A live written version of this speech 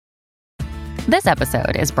This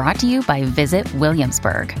episode is brought to you by Visit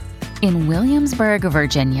Williamsburg. In Williamsburg,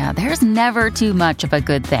 Virginia, there's never too much of a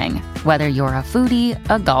good thing. Whether you're a foodie,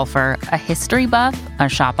 a golfer, a history buff, a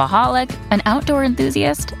shopaholic, an outdoor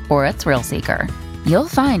enthusiast, or a thrill seeker, you'll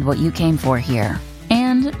find what you came for here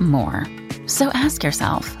and more. So ask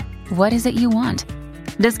yourself, what is it you want?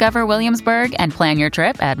 Discover Williamsburg and plan your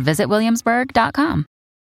trip at visitwilliamsburg.com.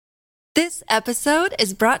 This episode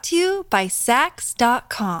is brought to you by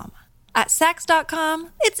Sax.com. At Sax.com,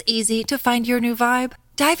 it's easy to find your new vibe.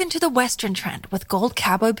 Dive into the Western trend with gold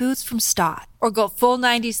cowboy boots from Stott, or go full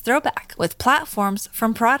 90s throwback with platforms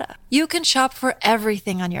from Prada. You can shop for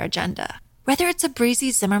everything on your agenda, whether it's a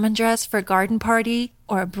breezy Zimmermann dress for a garden party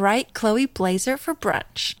or a bright Chloe blazer for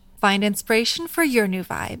brunch. Find inspiration for your new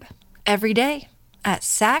vibe every day at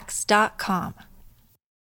Sax.com.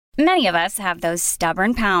 Many of us have those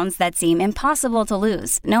stubborn pounds that seem impossible to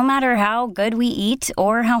lose, no matter how good we eat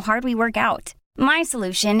or how hard we work out. My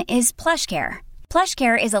solution is PlushCare.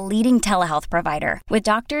 PlushCare is a leading telehealth provider with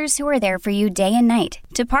doctors who are there for you day and night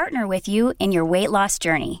to partner with you in your weight loss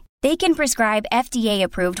journey. They can prescribe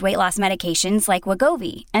FDA-approved weight loss medications like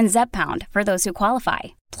Wegovy and Zepbound for those who qualify.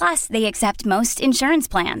 Plus, they accept most insurance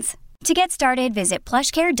plans. To get started, visit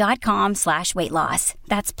plushcare.com/weightloss.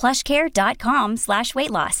 That's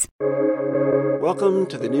plushcare.com/weightloss. Welcome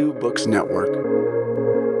to the New Books Network.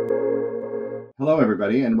 Hello,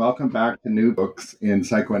 everybody, and welcome back to New Books in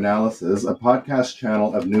Psychoanalysis, a podcast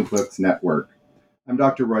channel of New Books Network. I'm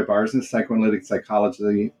Dr. Roy Barsness, psychoanalytic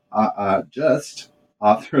psychology,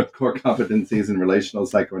 author of Core Competencies in Relational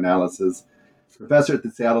Psychoanalysis, professor at the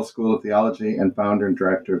Seattle School of Theology, and founder and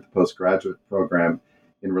director of the postgraduate program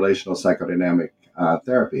in Relational Psychodynamic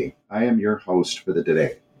Therapy. I am your host for the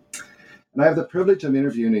today. And I have the privilege of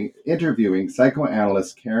interviewing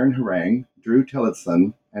psychoanalysts Karen Harang, Drew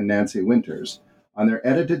Tillotson, and Nancy Winters on their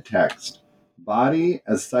edited text, Body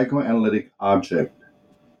as Psychoanalytic Object,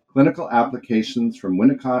 Clinical Applications from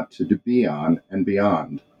Winnicott to Debian and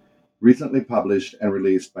Beyond, recently published and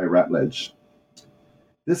released by Routledge.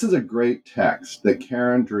 This is a great text that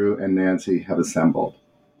Karen, Drew, and Nancy have assembled.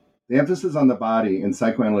 The emphasis on the body in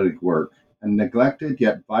psychoanalytic work, a neglected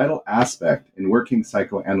yet vital aspect in working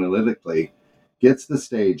psychoanalytically, gets the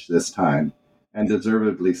stage this time, and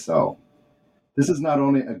deservedly so. This is not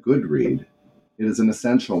only a good read, it is an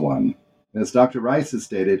essential one. And as Dr. Rice has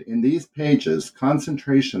stated, in these pages,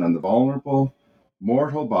 concentration on the vulnerable,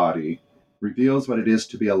 mortal body reveals what it is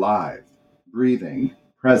to be alive, breathing,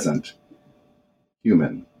 present,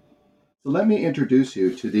 human. So let me introduce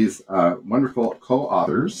you to these wonderful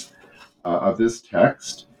co-authors of this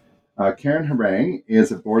text. Karen Harang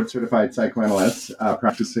is a board-certified psychoanalyst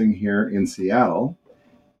practicing here in Seattle.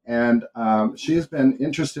 And she has been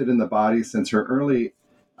interested in the body since her early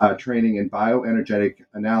training in bioenergetic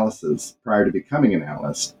analysis prior to becoming an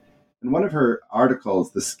analyst. In one of her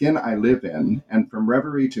articles, The Skin I Live In, and From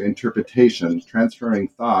Reverie to Interpretation, Transferring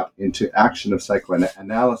Thought into Action of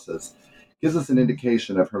Psychoanalysis, gives us an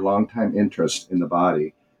indication of her longtime interest in the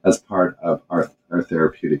body as part of our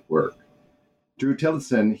therapeutic work. Drew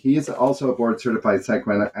Tillotson, he is also a board-certified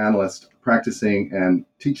psychoanalyst practicing and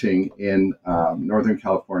teaching in Northern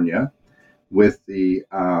California with the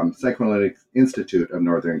Psychoanalytic Institute of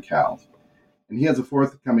Northern Cal. And he has a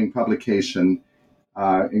forthcoming publication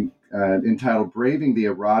entitled Braving the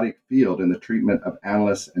Erotic Field in the Treatment of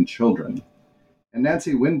Analysts and Children. And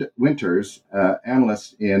Nancy Winters,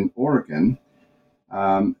 analyst in Oregon,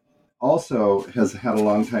 also has had a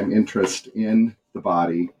long-time interest in the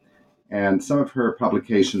body. And some of her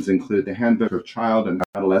publications include The Handbook of Child and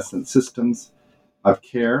Adolescent Systems of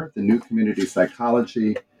Care, The New Community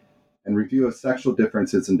Psychology, and Review of Sexual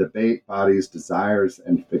Differences in Debate, Bodies, Desires,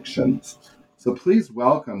 and Fictions. So please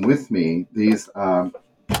welcome with me these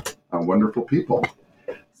wonderful people.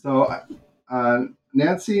 So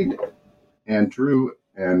Nancy and Drew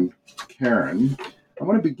and Karen, I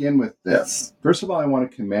want to begin with this. First of all, I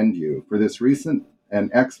want to commend you for this recent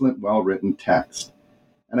and excellent, well-written text.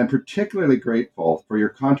 And I'm particularly grateful for your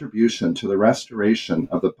contribution to the restoration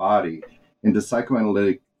of the body into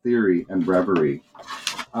psychoanalytic theory and reverie.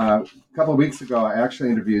 A couple of weeks ago, I actually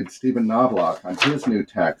interviewed Stephen Knobloch on his new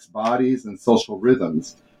text, Bodies and Social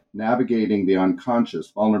Rhythms, Navigating the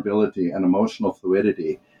Unconscious, Vulnerability, and Emotional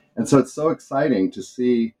Fluidity. And so it's so exciting to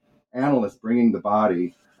see analysts bringing the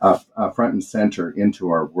body front and center into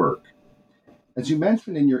our work. As you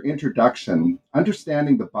mentioned in your introduction,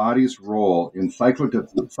 understanding the body's role in psychic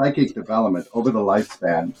development over the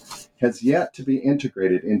lifespan has yet to be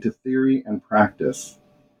integrated into theory and practice.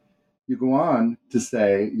 You go on to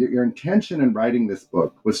say your intention in writing this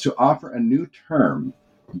book was to offer a new term,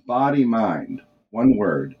 body-mind, one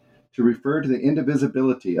word, to refer to the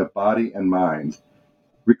indivisibility of body and mind,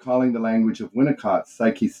 recalling the language of Winnicott's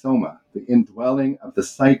psyche-soma, the indwelling of the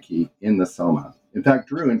psyche in the soma. In fact,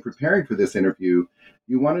 Drew, in preparing for this interview,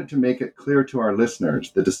 you wanted to make it clear to our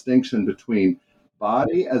listeners the distinction between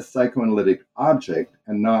body as psychoanalytic object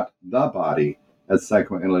and not the body as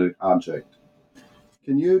psychoanalytic object.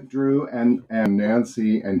 Can you, Drew, and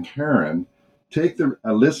Nancy and Karen, take the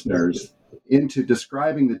listeners into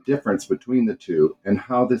describing the difference between the two and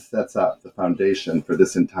how this sets up the foundation for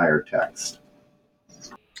this entire text?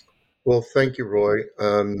 Well, thank you, Roy.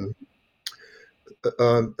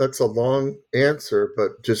 That's a long answer,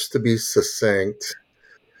 but just to be succinct,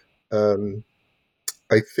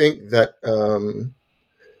 I think that,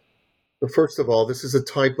 first of all, this is a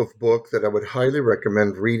type of book that I would highly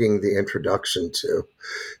recommend reading the introduction to,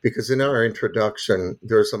 because in our introduction,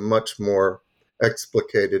 there's a much more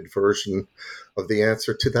explicated version of the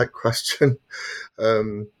answer to that question.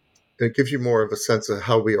 It gives you more of a sense of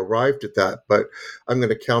how we arrived at that, but I'm going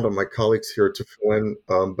to count on my colleagues here to fill in.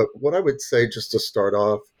 But what I would say, just to start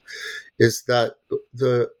off, is that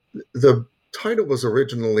the title was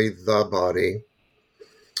originally The Body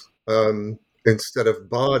instead of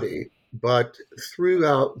Body, but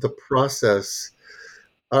throughout the process,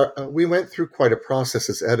 we went through quite a process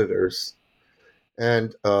as editors,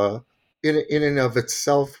 and in and of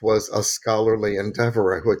itself was a scholarly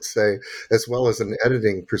endeavor, I would say, as well as an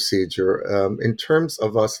editing procedure, in terms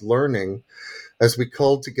of us learning as we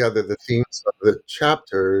culled together the themes of the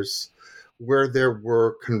chapters where there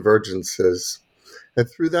were convergences. And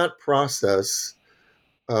through that process,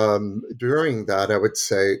 during that, I would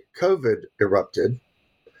say, COVID erupted,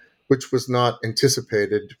 which was not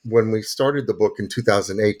anticipated when we started the book in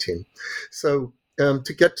 2018. So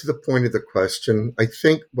to get to the point of the question, I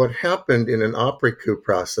think what happened in an après coup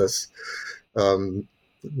process,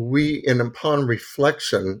 we, upon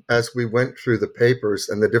reflection, as we went through the papers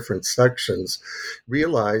and the different sections,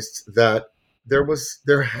 realized that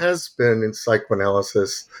there has been in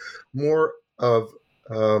psychoanalysis more of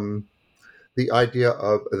the idea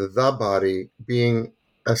of the body being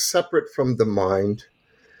separate from the mind,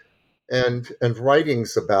 and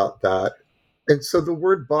writings about that. And so the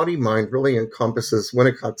word body-mind really encompasses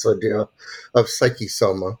Winnicott's idea of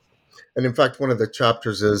psyche-soma. And in fact, one of the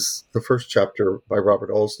chapters is, the first chapter by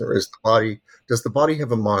Robert Olsner is does the body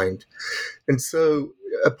have a mind? And so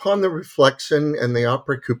upon the reflection and the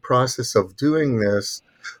après coup process of doing this,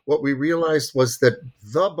 what we realized was that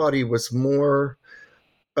the body was more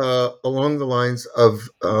along the lines of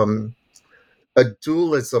a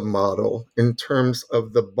dualism model in terms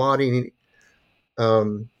of the body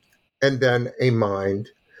and then a mind,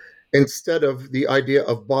 instead of the idea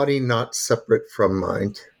of body not separate from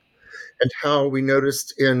mind. And how we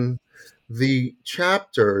noticed in the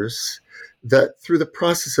chapters that through the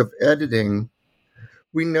process of editing,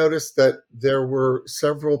 we noticed that there were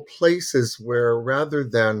several places where rather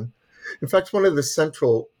than, in fact, one of the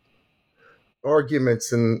central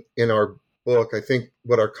arguments in our book, I think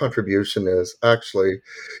what our contribution is actually,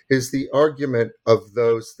 is the argument of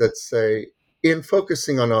those that say, in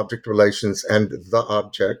focusing on object relations and the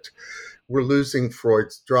object, we're losing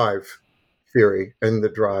Freud's drive theory and the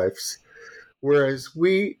drives. Whereas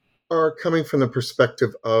we are coming from the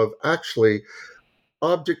perspective of actually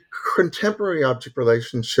contemporary object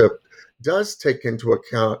relationship does take into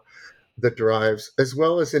account the drives as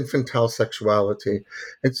well as infantile sexuality.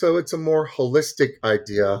 And so it's a more holistic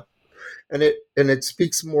idea. And it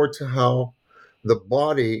speaks more to how the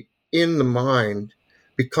body in the mind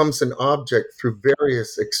becomes an object through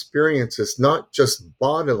various experiences, not just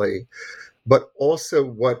bodily, but also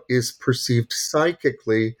what is perceived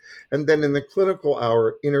psychically, and then in the clinical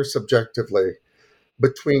hour, intersubjectively,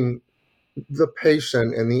 between the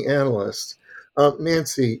patient and the analyst.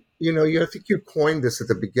 Nancy, I think you coined this at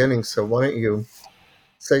the beginning, so why don't you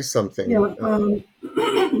say something? Yeah,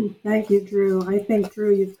 thank you, Drew. I think,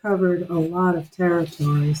 Drew, you've covered a lot of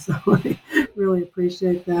territory, so I really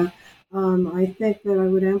appreciate that. I think that I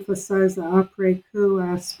would emphasize the après coup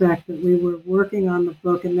aspect, that we were working on the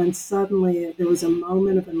book and then suddenly there was a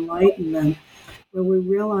moment of enlightenment where we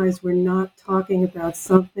realized we're not talking about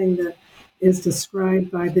something that is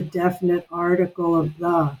described by the definite article of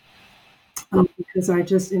the. Because I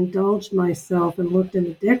just indulged myself and looked in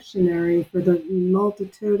the dictionary for the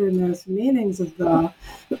multitudinous meanings of the.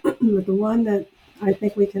 But the one that I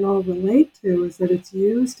think we can all relate to is that it's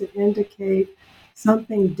used to indicate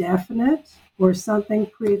something definite or something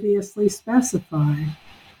previously specified.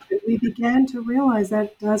 But we began to realize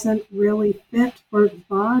that doesn't really fit for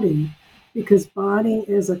body, because body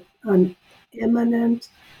is an immanent,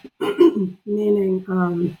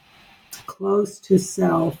 meaning close to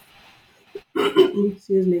self,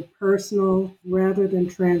 excuse me, personal rather than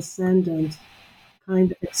transcendent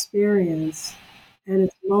kind of experience. And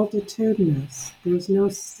it's multitudinous. There's no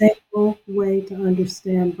single way to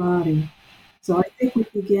understand body. So I think we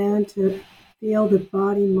began to feel that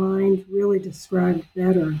body-mind really described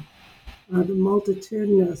better the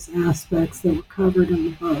multitudinous aspects that were covered in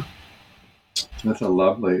the book. That's a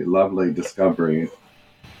lovely, lovely discovery.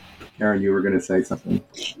 Karen, you were going to say something.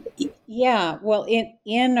 Yeah, well,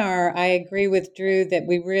 in our, I agree with Drew that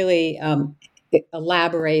we really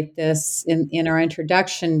elaborate this in our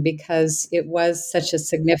introduction because it was such a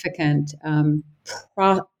significant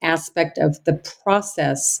aspect of the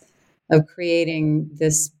process of creating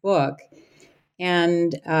this book,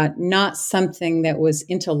 and not something that was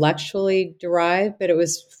intellectually derived, but it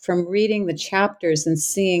was from reading the chapters and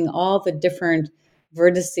seeing all the different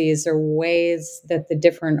vertices or ways that the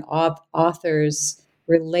different authors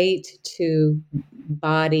relate to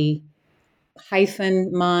body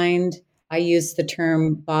hyphen mind. I use the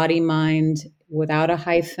term body mind without a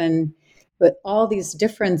hyphen, but all these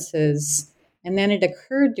differences. And then it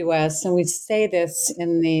occurred to us, and we say this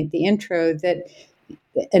in the intro, that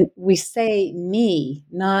and we say me,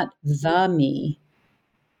 not the me.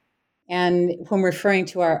 And when referring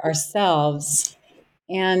to ourselves,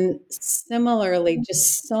 and similarly,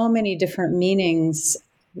 just so many different meanings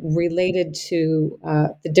related to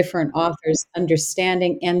the different authors'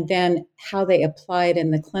 understanding and then how they applied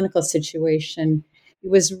in the clinical situation. It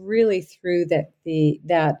was really through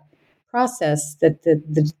that process that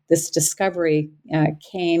this discovery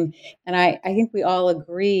came. And I think we all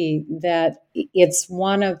agree that it's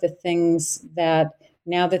one of the things that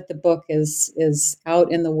now that the book is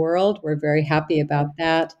out in the world, we're very happy about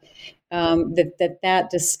that. That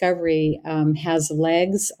discovery has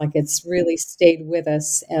legs, like it's really stayed with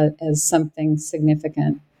us as something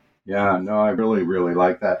significant. Yeah, no, I really, really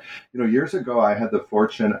like that. Years ago, I had the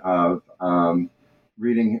fortune of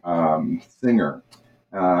reading Singer,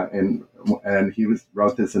 and he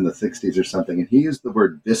wrote this in the 60s or something, and he used the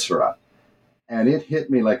word viscera, and it hit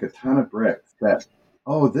me like a ton of bricks that,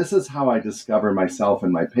 oh, this is how I discover myself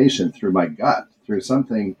and my patient, through my gut, through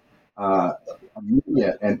something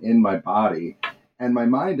immediate and in my body. And my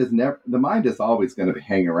mind the mind is always going to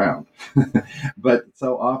hang around. But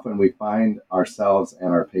so often we find ourselves and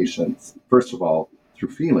our patients, first of all,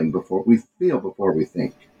 through feeling before we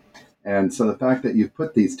think. And so the fact that you've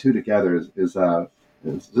put these two together is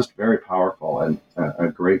just very powerful and a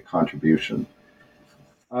great contribution.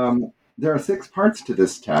 There are 6 parts to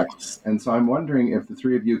this text, and so I'm wondering if the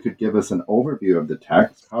three of you could give us an overview of the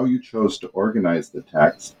text, how you chose to organize the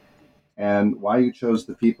text, and why you chose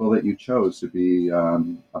the people that you chose to be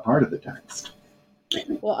a part of the text.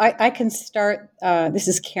 Well, I can start. This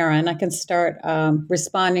is Karen. I can start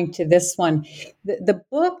responding to this one. The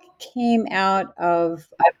book came out of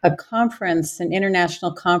a conference, an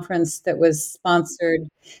international conference that was sponsored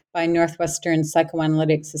by Northwestern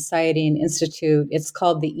Psychoanalytic Society and Institute. It's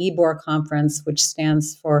called the EBOR Conference, which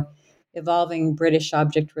stands for Evolving British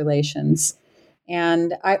Object Relations.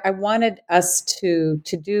 And I wanted us to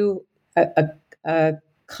do a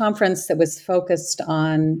conference that was focused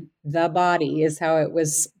on the body, is how it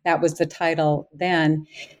was. That was the title then.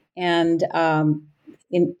 And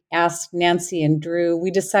asked Nancy and Drew,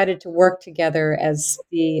 we decided to work together as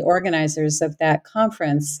the organizers of that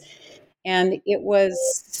conference. And it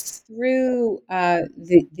was through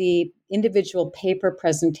the individual paper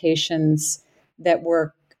presentations that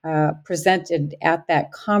were presented at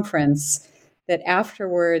that conference that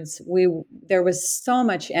afterwards there was so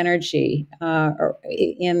much energy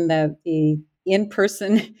in the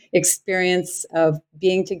in-person experience of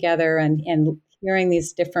being together and hearing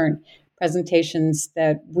these different presentations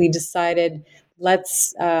that we decided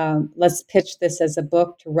let's pitch this as a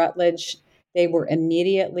book to Routledge. They were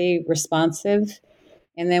immediately responsive,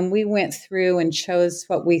 and then we went through and chose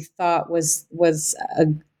what we thought was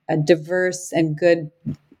a diverse and good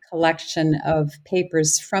collection of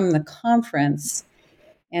papers from the conference,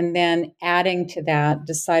 and then adding to that,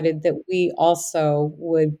 decided that we also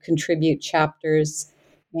would contribute chapters.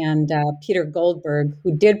 And Peter Goldberg,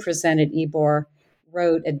 who did present at EBOR,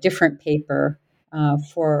 wrote a different paper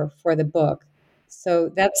for the book.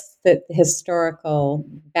 So that's the historical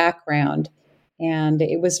background. And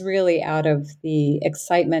it was really out of the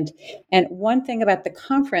excitement. And one thing about the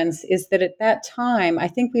conference is that at that time, I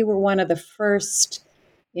think we were one of the first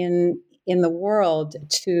in the world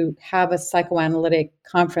to have a psychoanalytic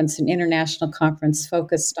conference, an international conference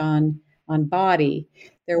focused on body.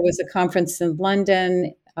 There was a conference in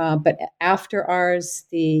London, but after ours,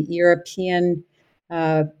 the European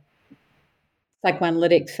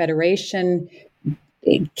Psychoanalytic Federation,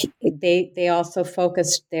 it they also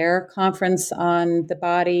focused their conference on the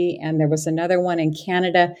body, and there was another one in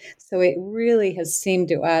Canada. So it really has seemed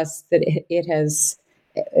to us that it has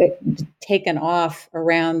taken off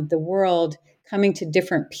around the world, coming to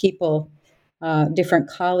different people, different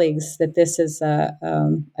colleagues, that this is a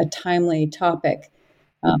timely topic.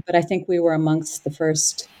 But I think we were amongst the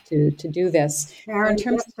first to do this. Karen,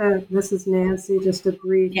 this is Nancy. Just a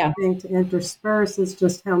brief thing to intersperse is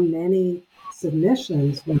just how many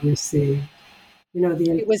submissions we received.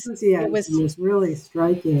 The enthusiasm was really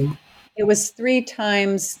striking. It was 3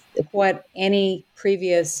 times what any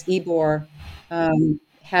previous EBOR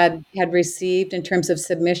had received in terms of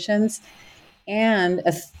submissions. And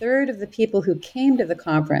a third of the people who came to the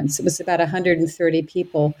conference, it was about 130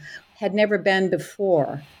 people, had never been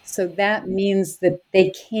before. So that means that they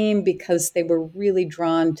came because they were really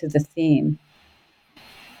drawn to the theme.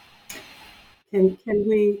 Can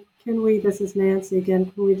we, this is Nancy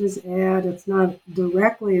again, can we just add, it's not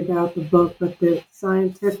directly about the book, but the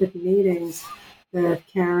scientific meetings that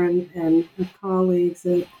Karen and her colleagues,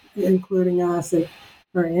 including us at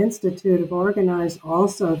her institute, have organized,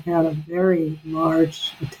 also have had a very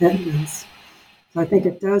large attendance. So I think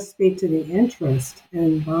it does speak to the interest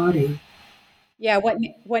in body. Yeah,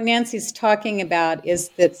 what Nancy's talking about is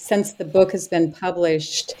that since the book has been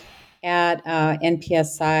published at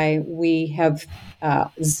NPSI, we have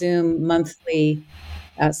Zoom monthly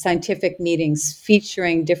scientific meetings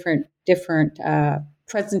featuring different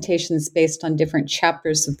presentations based on different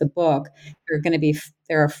chapters of the book.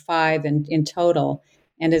 There are 5 in total.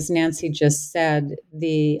 And as Nancy just said,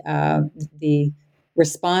 the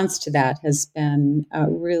response to that has been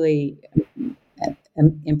really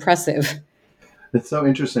impressive. It's so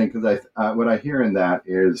interesting because what I hear in that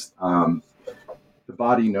is the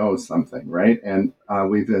body knows something, right? And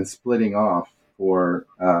we've been splitting off for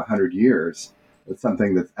 100 years. It's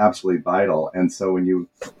something that's absolutely vital. And so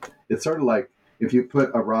it's sort of like if you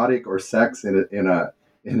put erotic or sex in a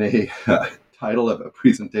title of a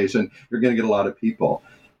presentation, you're going to get a lot of people.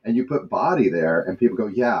 And you put body there, and people go,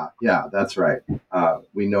 yeah, that's right.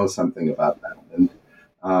 We know something about that.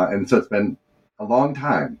 And so it's been a long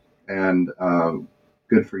time, and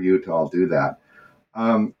good for you to all do that.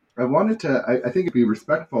 I wanted to, I think it'd be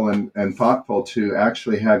respectful and thoughtful to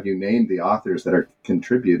actually have you name the authors that are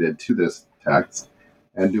contributed to this text.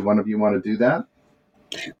 And do one of you want to do that?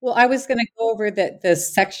 Well, I was going to go over the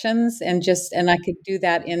sections and I could do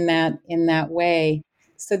that in that way.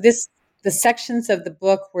 So the sections of the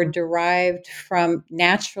book were derived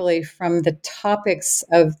naturally from the topics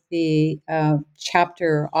of the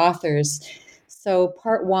chapter authors. So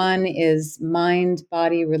part 1 is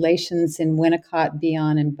mind-body relations in Winnicott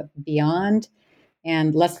Beyond.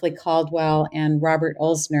 And Leslie Caldwell and Robert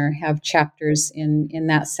Olsner have chapters in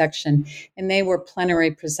that section. And they were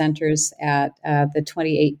plenary presenters at the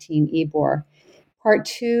 2018 EBOR. Part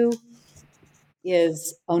 2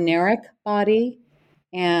 is Oneric Body,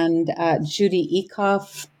 and Judy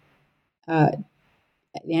Eekhoff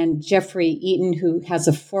and Jeffrey Eaton, who has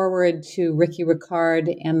a foreword to Ricky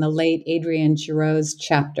Ricard and the late Adrienne Giroux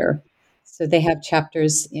chapter. So they have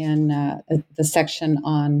chapters in the section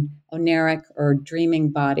on oneric or dreaming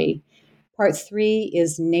body. Part 3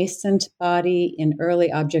 is nascent body in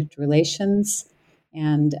early object relations.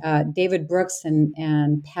 And David Brooks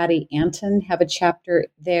and Patty Anton have a chapter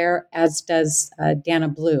there, as does Dana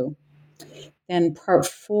Blue. Then part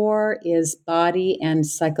 4 is body and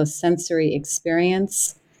psychosensory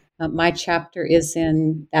experience. My chapter is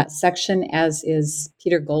in that section, as is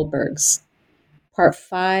Peter Goldberg's. Part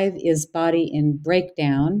 5 is body in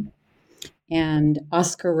breakdown. And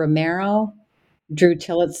Oscar Romero, Drew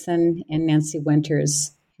Tillotson, and Nancy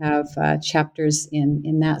Winters have chapters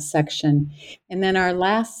in that section. And then our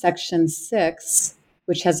last section, 6,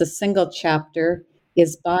 which has a single chapter,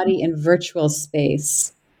 is body in virtual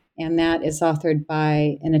space. And that is authored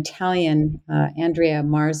by an Italian, Andrea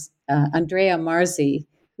Marzi,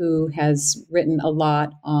 who has written a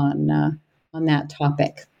lot on that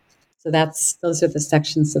topic. So those are the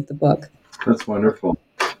sections of the book. That's wonderful.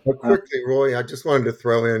 Well, quickly, Roy, I just wanted to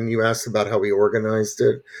throw in, you asked about how we organized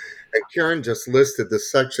it. And Karen just listed the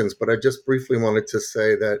sections, but I just briefly wanted to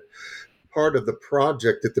say that part of the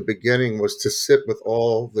project at the beginning was to sit with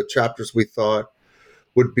all the chapters we thought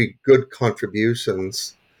would be good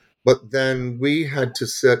contributions. But then we had to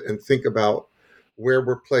sit and think about where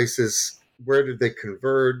did they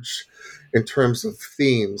converge in terms of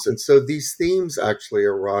themes. And so these themes actually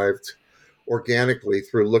arrived organically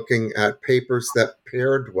through looking at papers that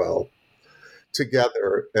paired well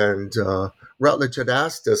together. And Routledge had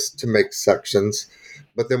asked us to make sections,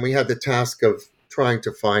 but then we had the task of trying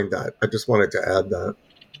to find that. I just wanted to add that.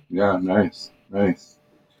 Yeah, nice.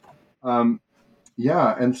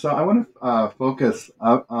 Yeah, and so I want to focus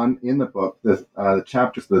on in the book the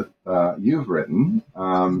chapters that you've written,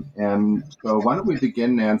 and so why don't we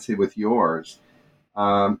begin, Nancy, with yours?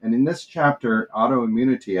 And in this chapter,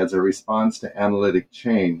 autoimmunity as a response to analytic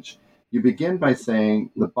change, you begin by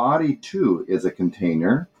saying the body too is a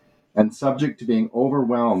container and subject to being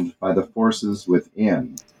overwhelmed by the forces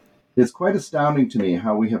within. It is quite astounding to me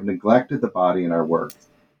how we have neglected the body in our work,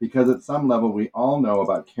 because at some level we all know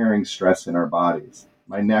about carrying stress in our bodies.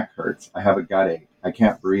 My neck hurts, I have a gut ache, I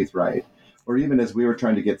can't breathe right. Or even as we were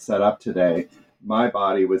trying to get set up today, my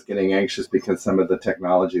body was getting anxious because some of the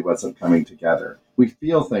technology wasn't coming together. We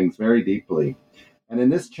feel things very deeply. And in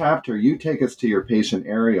this chapter, you take us to your patient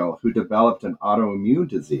Ariel, who developed an autoimmune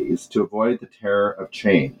disease to avoid the terror of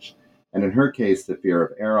change. And in her case, the fear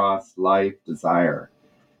of eros, life, desire.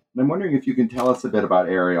 And I'm wondering if you can tell us a bit about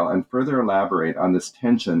Ariel and further elaborate on this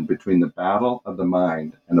tension between the battle of the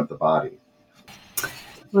mind and of the body.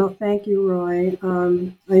 Well, thank you, Roy.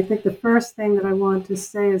 I think the first thing that I want to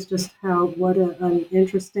say is just what an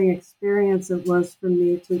interesting experience it was for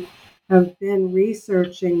me to have been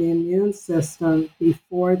researching the immune system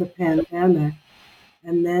before the pandemic,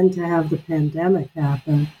 and then to have the pandemic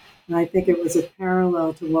happen. And I think it was a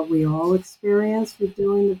parallel to what we all experienced with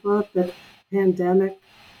doing the book. The pandemic,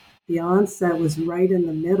 the onset was right in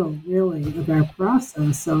the middle, really, of our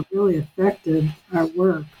process, so it really affected our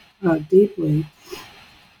work deeply.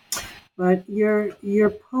 But you're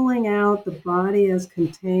pulling out the body as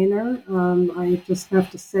container. I just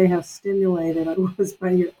have to say how stimulated I was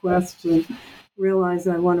by your question. Realize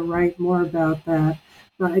I want to write more about that.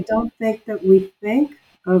 But I don't think that we think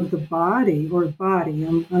of the body or body.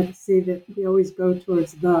 I see that we always go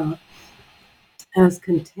towards the as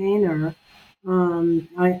container.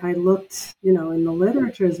 I looked, in the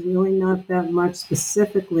literature is really not that much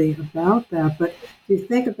specifically about that. But if you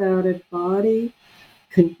think about it, body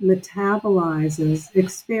metabolizes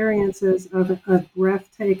experiences of a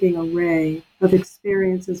breathtaking array of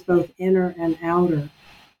experiences, both inner and outer.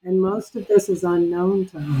 And most of this is unknown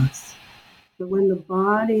to us. But when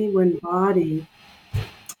body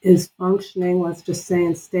is functioning, let's just say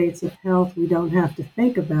in states of health, we don't have to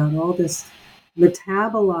think about all this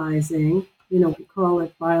metabolizing. We call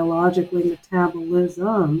it biologically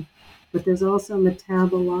metabolism, but there's also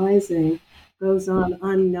metabolizing goes on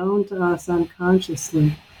unknown to us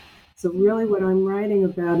unconsciously. So really what I'm writing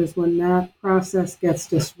about is when that process gets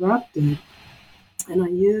disrupted. And I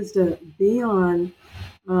used Bion,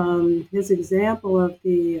 his example of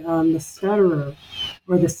the stutterer,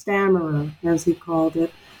 or the stammerer, as he called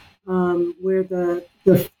it, where the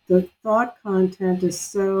thought content is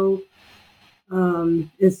so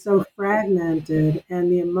fragmented,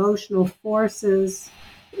 and the emotional forces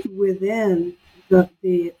within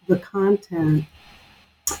the content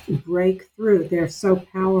break through. They're so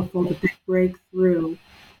powerful that they break through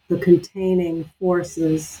the containing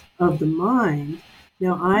forces of the mind.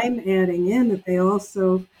 Now I'm adding in that they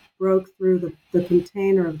also broke through the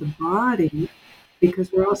container of the body,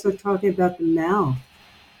 because we're also talking about the mouth.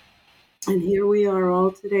 And here we are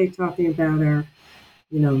all today talking about our,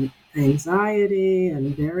 anxiety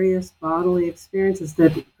and various bodily experiences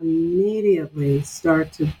that immediately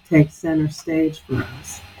start to take center stage for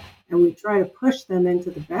us. And we try to push them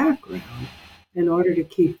into the background in order to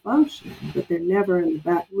keep functioning, but they're never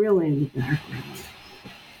really in the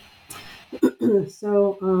background.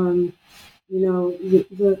 So,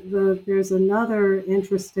 there's another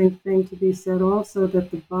interesting thing to be said also, that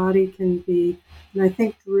the body can be, and I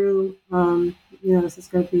think Drew, this is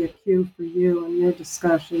going to be a cue for you and your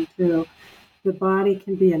discussion too. The body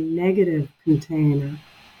can be a negative container.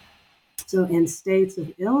 So in states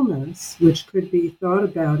of illness, which could be thought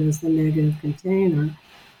about as the negative container,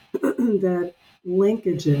 that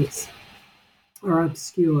linkages are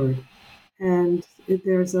obscured, and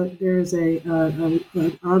there's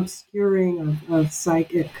an obscuring of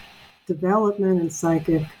psychic development and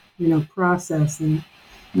psychic, processing.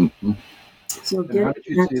 Mm-hmm. So how did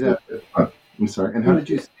you see that? I'm sorry. And how did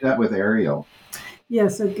you see that with Ariel? Yeah,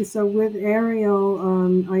 so with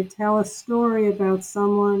Ariel, I tell a story about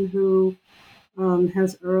someone who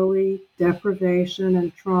has early deprivation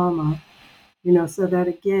and trauma, so that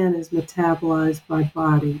again is metabolized by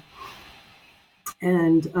body,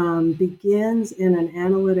 and begins in an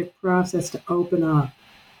analytic process to open up.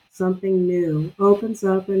 Something new opens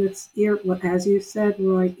up, and it's, as you said,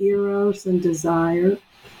 Roy, eros and desire,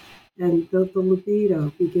 and the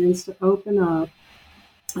libido begins to open up,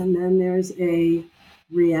 and then there's a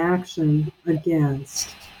reaction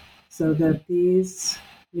against, so that these,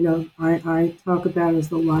 I talk about as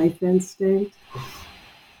the life instinct.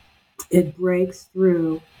 it breaks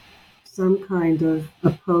through some kind of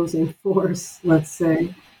opposing force, let's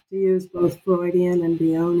say, to use both Freudian and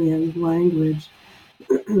Bionian language.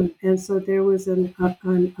 And so there was an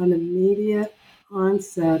immediate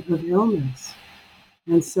onset of illness.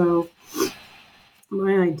 And so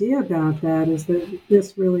my idea about that is that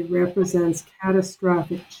this really represents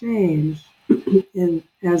catastrophic change,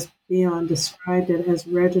 as Bion described it, as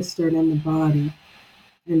registered in the body.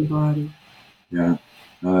 Yeah,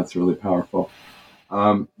 no, that's really powerful.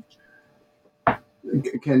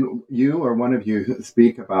 Can you or one of you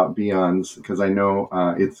speak about Bion's, because I know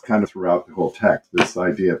it's kind of throughout the whole text, this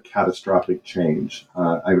idea of catastrophic change.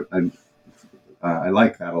 I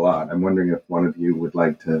like that a lot. I'm wondering if one of you would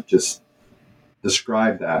like to just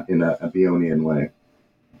describe that in a Bionian way.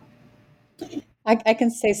 I can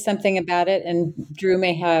say something about it, and Drew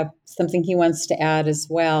may have something he wants to add as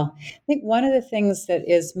well. I think one of the things that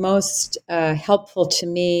is most helpful to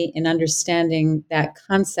me in understanding that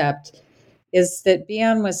concept is that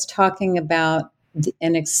Bion was talking about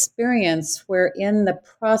an experience where in the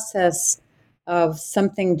process of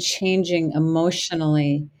something changing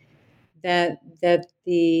emotionally, that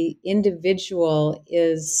the individual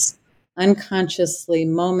is unconsciously,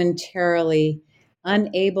 momentarily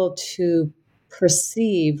unable to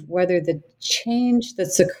perceive whether the change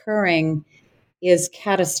that's occurring is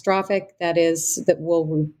catastrophic, that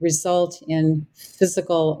will result in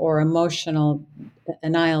physical or emotional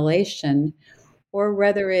annihilation, or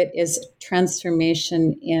whether it is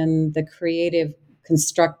transformation in the creative,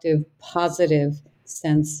 constructive, positive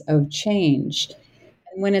sense of change.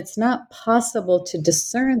 And when it's not possible to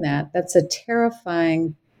discern that, that's a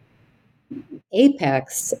terrifying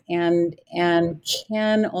apex and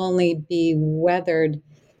can only be weathered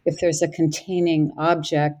if there's a containing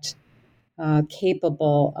object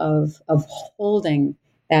capable of holding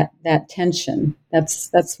that tension.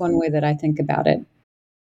 That's one way that I think about it.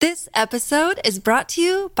 This episode is brought to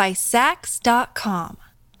you by Saks.com.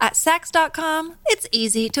 At Saks.com, it's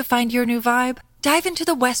easy to find your new vibe. Dive into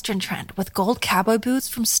the Western trend with gold cowboy boots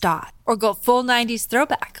from Stott, or go full 90s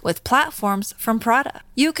throwback with platforms from Prada.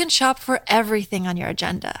 You can shop for everything on your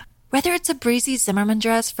agenda, whether it's a breezy Zimmermann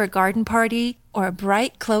dress for a garden party or a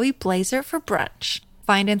bright Chloe blazer for brunch.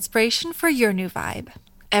 Find inspiration for your new vibe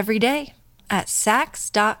every day at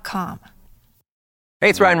Saks.com. Hey,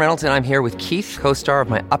 it's Ryan Reynolds, and I'm here with Keith, co-star of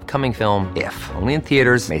my upcoming film, If, only in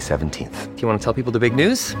theaters May 17th. Do you want to tell people the big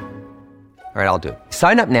news? All right, I'll do it.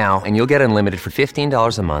 Sign up now and you'll get unlimited for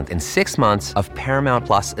 $15 a month and 6 months of Paramount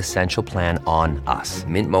Plus Essential Plan on us.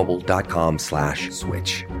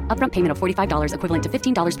 MintMobile.com/switch. Upfront payment of $45 equivalent to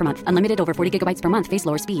 $15 per month. Unlimited over 40 gigabytes per month. Face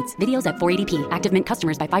lower speeds. Videos at 480p. Active Mint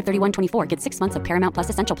customers by 531.24 get 6 months of Paramount Plus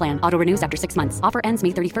Essential Plan. Auto renews after 6 months. Offer ends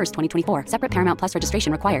May 31st, 2024. Separate Paramount Plus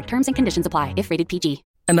registration required. Terms and conditions apply if rated PG.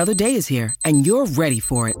 Another day is here and you're ready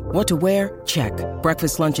for it. What to wear? Check.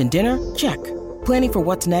 Breakfast, lunch, and dinner? Check. Planning for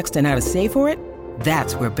what's next and how to save for it?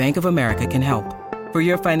 That's where Bank of America can help. For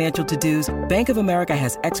your financial to-dos, Bank of America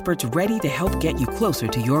has experts ready to help get you closer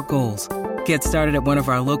to your goals. Get started at one of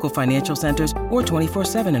our local financial centers or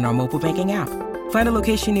 24/7 in our mobile banking app. Find a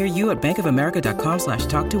location near you at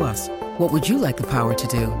bankofamerica.com/talktous. What would you like the power to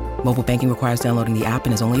do? Mobile banking requires downloading the app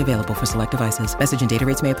and is only available for select devices. Message and data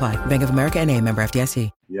rates may apply. Bank of America NA, member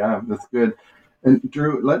FDIC. Yeah, that's good. And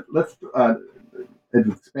Drew, let's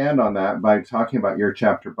expand on that by talking about your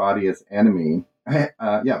chapter, Body as Enemy.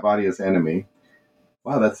 Body as Enemy.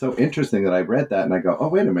 Wow, that's so interesting that I read that and I go, oh,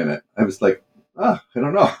 wait a minute. I was like, I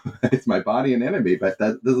don't know. It's my body an enemy, but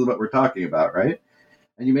this is what we're talking about, right?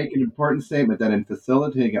 And you make an important statement that in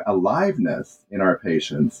facilitating aliveness in our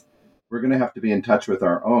patients, we're going to have to be in touch with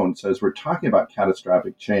our own. So as we're talking about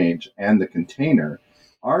catastrophic change and the container,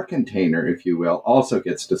 our container, if you will, also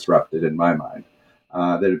gets disrupted in my mind.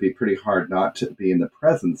 That it'd be pretty hard not to be in the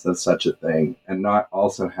presence of such a thing and not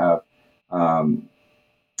also have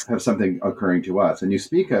something occurring to us. And you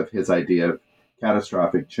speak of his idea of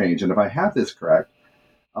catastrophic change. And if I have this correct,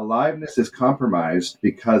 aliveness is compromised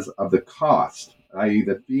because of the cost, i.e.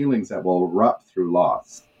 the feelings that will erupt through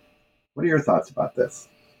loss. What are your thoughts about this?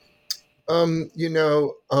 I'm going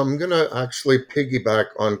to actually piggyback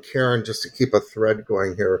on Karen just to keep a thread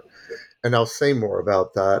going here. And I'll say more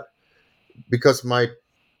about that because I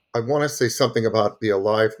want to say something about the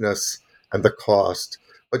aliveness and the cost.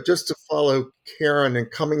 But just to follow Karen and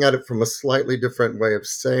coming at it from a slightly different way of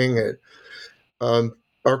saying it,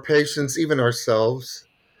 our patients, even ourselves,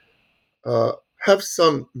 have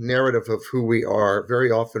some narrative of who we are very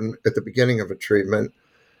often at the beginning of a treatment.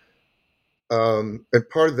 And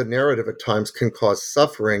part of the narrative at times can cause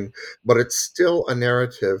suffering, but it's still a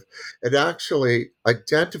narrative. It actually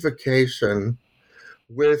identification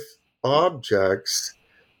with objects,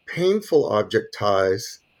 painful object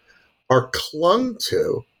ties, are clung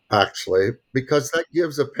to, actually, because that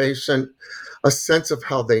gives a patient a sense of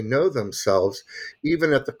how they know themselves,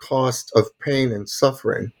 even at the cost of pain and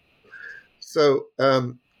suffering. So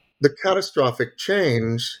the catastrophic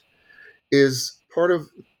change is part of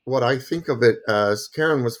what I think of it as.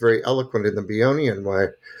 Karen was very eloquent in the Bionian way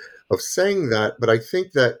of saying that, but I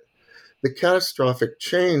think that the catastrophic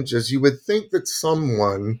change is, you would think that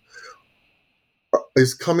someone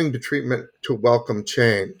is coming to treatment to welcome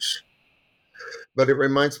change. But it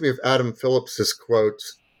reminds me of Adam Phillips's quote,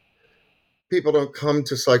 people don't come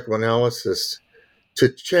to psychoanalysis to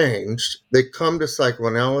change. They come to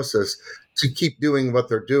psychoanalysis to keep doing what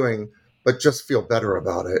they're doing, but just feel better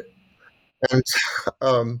about it. And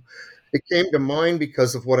it came to mind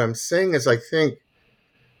because of what I'm saying is I think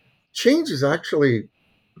change is actually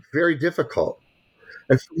very difficult.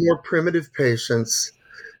 And for more primitive patients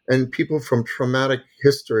and people from traumatic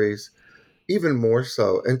histories, even more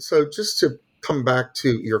so. And so just to come back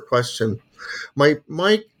to your question, my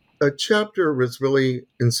chapter was really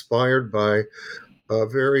inspired by a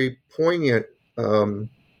very poignant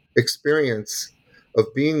experience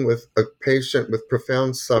of being with a patient with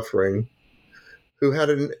profound suffering who had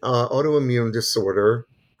an autoimmune disorder,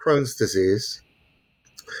 Crohn's disease,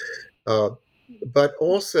 but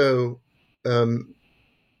also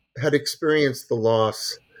had experienced the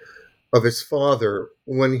loss of his father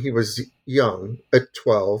when he was young, at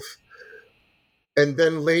 12, and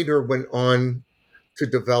then later went on to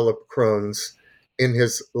develop Crohn's in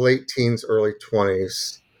his late teens, early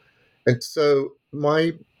 20s. And so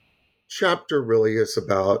my chapter really is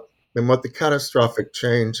about, and what the catastrophic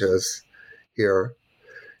change is here,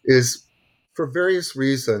 is for various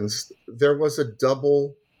reasons, there was a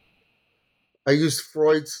double. I used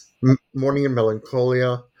Freud's Mourning and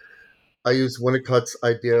Melancholia. I use Winnicott's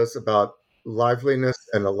ideas about liveliness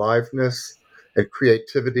and aliveness and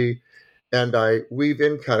creativity, and I weave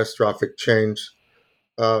in catastrophic change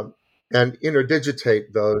and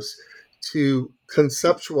interdigitate those to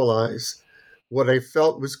conceptualize what I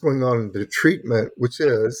felt was going on in the treatment, which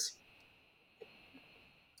is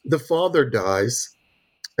the father dies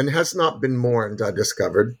and has not been mourned, I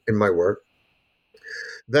discovered in my work.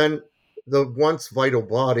 Then the once vital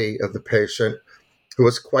body of the patient, who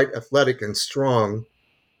was quite athletic and strong,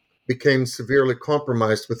 became severely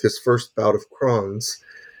compromised with his first bout of Crohn's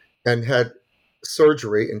and had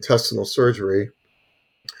surgery, intestinal surgery.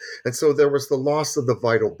 And so there was the loss of the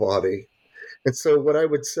vital body. And so what I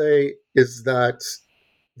would say is that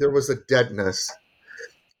there was a deadness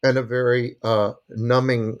and a very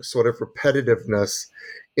numbing sort of repetitiveness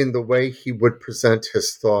in the way he would present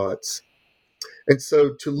his thoughts. And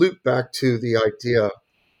so to loop back to the idea,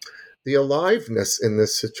 the aliveness in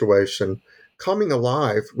this situation, coming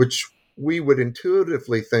alive, which we would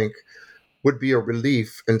intuitively think would be a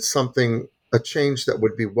relief and something, a change that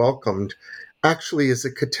would be welcomed, actually is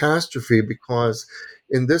a catastrophe, because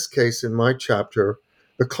in this case, in my chapter,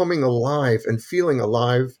 the coming alive and feeling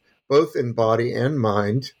alive, both in body and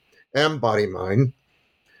mind, and body-mind,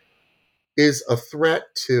 is a threat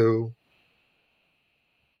to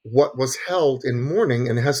what was held in mourning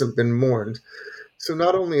and hasn't been mourned. So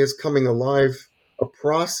not only is coming alive a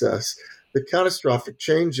process, the catastrophic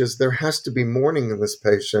change is there has to be mourning in this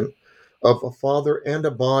patient of a father and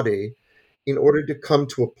a body in order to come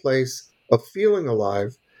to a place of feeling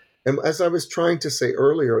alive. And as I was trying to say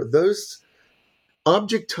earlier, those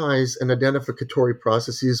objectize and identificatory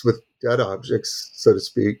processes with dead objects, so to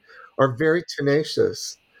speak, are very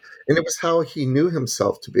tenacious. And it was how he knew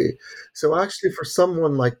himself to be. So actually, for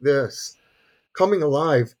someone like this, coming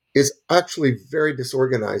alive is actually very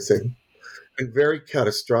disorganizing and very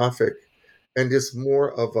catastrophic, and is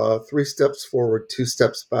more of a 3 steps forward, 2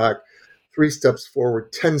 steps back, 3 steps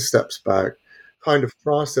forward, 10 steps back kind of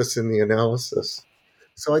process in the analysis.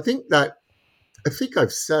 So I think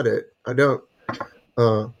I've said it. I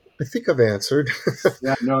think I've answered.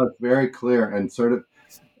 Yeah, no, it's very clear. And sort of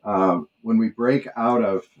when we break out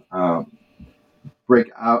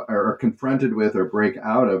or confronted with or break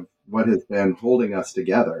out of what has been holding us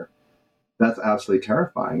together, that's absolutely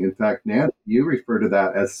terrifying. In fact, Nancy, you refer to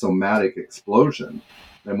that as somatic explosion.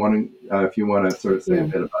 I'm wondering if you want to sort of say a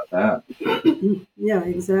bit about that. Yeah,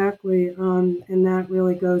 exactly. And that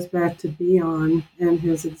really goes back to Bion and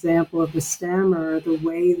his example of the stammerer, the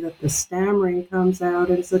way that the stammering comes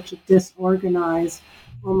out in such a disorganized,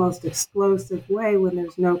 almost explosive way when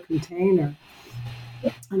there's no container.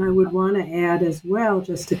 And I would want to add as well,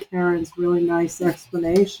 just to Karen's really nice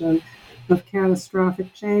explanation of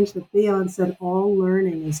catastrophic change, that Bion said all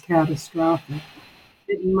learning is catastrophic.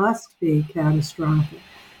 It must be catastrophic.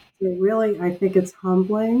 really, I think it's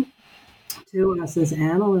humbling to us as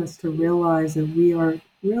analysts to realize that we are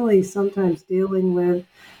really sometimes dealing with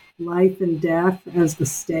life and death as the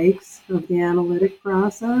stakes of the analytic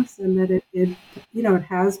process, and that it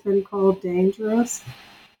has been called dangerous.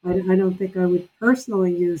 I don't think I would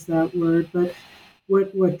personally use that word, but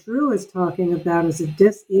what Drew is talking about is a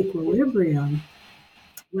disequilibrium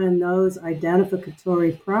when those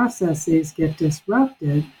identificatory processes get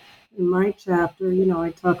disrupted. In my chapter,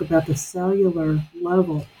 I talk about the cellular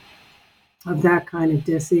level of that kind of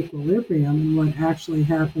disequilibrium, and what actually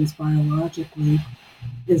happens biologically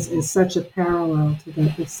is such a parallel to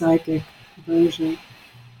the psychic version.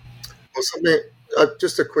 Well,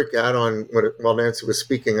 just a quick add-on. While Nancy was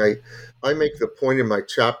speaking, I make the point in my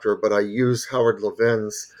chapter, but I use Howard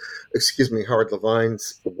Levine's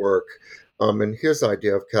work and his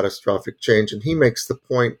idea of catastrophic change, and he makes the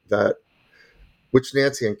point that, which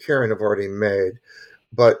Nancy and Karen have already made,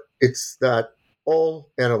 but it's that all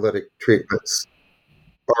analytic treatments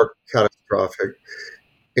are catastrophic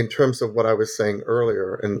in terms of what I was saying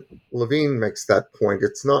earlier. And Levine makes that point.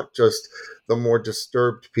 It's not just the more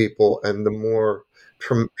disturbed people and the more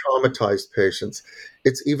traumatized patients.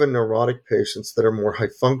 It's even neurotic patients that are more high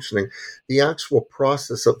functioning. The actual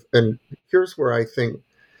process and here's where I think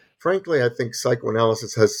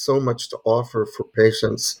psychoanalysis has so much to offer for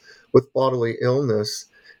patients with bodily illness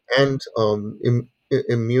and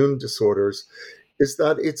immune disorders, is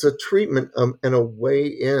that it's a treatment and a way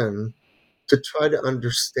in to try to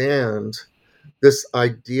understand this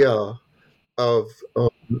idea of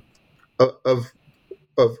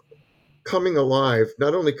coming alive,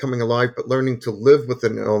 not only coming alive, but learning to live with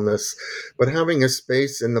an illness, but having a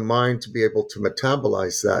space in the mind to be able to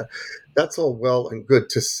metabolize that. That's all well and good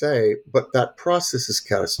to say, but that process is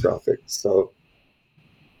catastrophic. So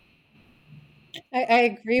I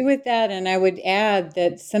agree with that, and I would add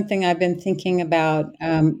that something I've been thinking about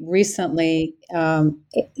recently,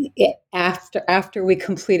 after we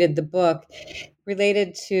completed the book,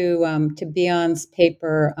 related to Bion's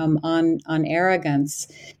paper on arrogance,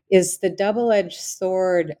 is the double-edged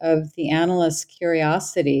sword of the analyst's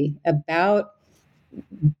curiosity about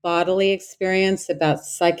bodily experience, about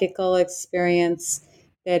psychical experience.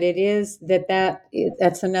 That's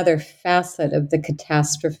another facet of the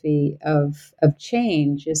catastrophe of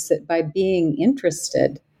change, is that by being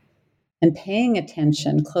interested and paying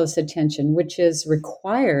attention, close attention, which is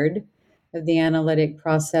required of the analytic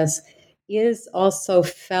process, is also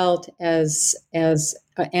felt as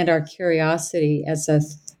and our curiosity as a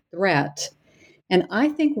threat. And I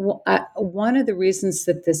think one of the reasons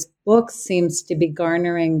that this book seems to be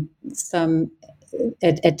garnering some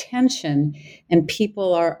attention, and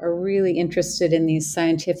people are really interested in these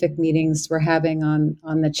scientific meetings we're having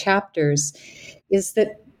on the chapters, is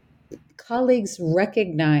that colleagues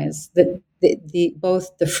recognize that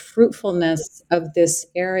both the fruitfulness of this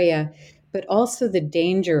area, but also the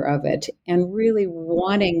danger of it, and really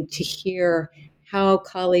wanting to hear how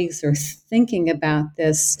colleagues are thinking about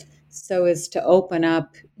this so as to open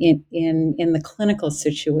up in the clinical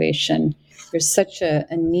situation. There's such a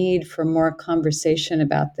need for more conversation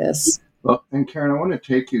about this. Well, and Karen, I want to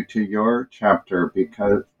take you to your chapter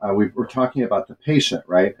because we're talking about the patient,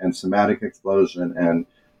 right? And somatic explosion and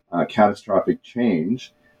catastrophic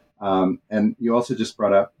change. And you also just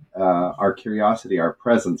brought up our curiosity, our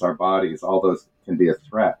presence, our bodies, all those can be a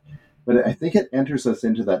threat. But I think it enters us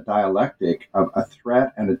into that dialectic of a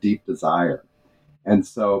threat and a deep desire. And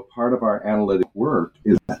so part of our analytic work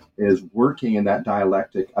is working in that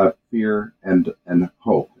dialectic of fear and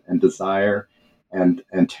hope and desire and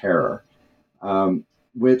terror,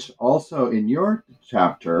 which also in your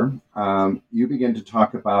chapter, you begin to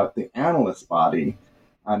talk about the analyst body,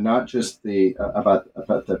 not just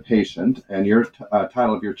about the patient. And your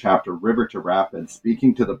title of your chapter, River to Rapid,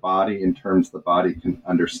 speaking to the body in terms the body can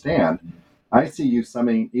understand. I see you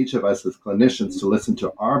summoning each of us as clinicians to listen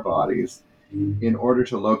to our bodies in order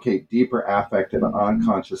to locate deeper affective and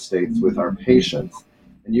unconscious states with our patients.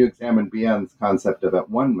 And you examine Bion's concept of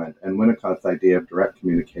at-one-ment and Winnicott's idea of direct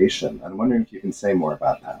communication. I'm wondering if you can say more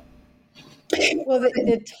about that. Well,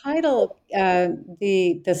 the title,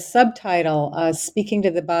 the subtitle, Speaking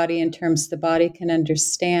to the Body in Terms the Body Can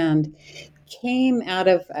Understand, came out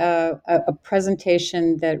of a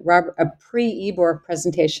presentation a pre-Ebor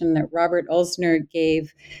presentation that Robert Olsner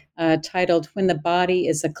gave, titled When the Body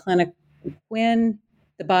is a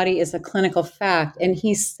Clinical Fact. And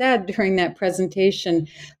he said during that presentation,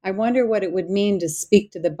 I wonder what it would mean to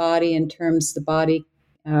speak to the body in terms the body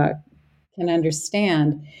can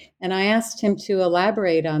understand. And I asked him to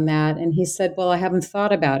elaborate on that, and he said, well, I haven't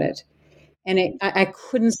thought about it. And I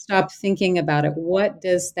couldn't stop thinking about it. What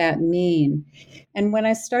does that mean? And when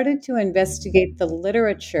I started to investigate the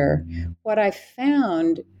literature, what I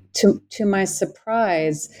found, to my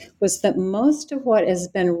surprise, was that most of what has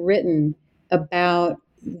been written about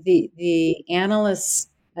the analyst's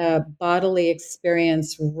bodily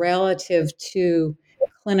experience relative to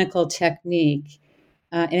clinical technique,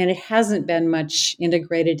 and it hasn't been much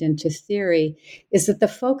integrated into theory, is that the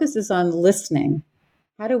focus is on listening.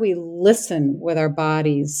 How do we listen with our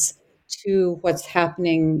bodies to what's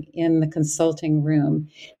happening in the consulting room?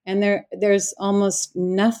 And there's almost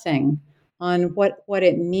nothing on what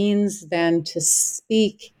it means then to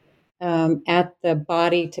speak at the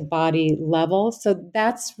body to body level. So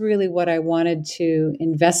that's really what I wanted to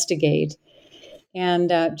investigate.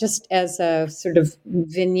 And just as a sort of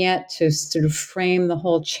vignette to sort of frame the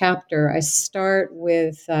whole chapter, I start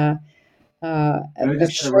with Can I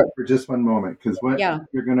just interrupt for just one moment? Because what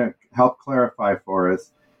you're going to help clarify for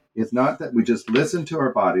us is not that we just listen to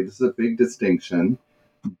our body. This is a big distinction,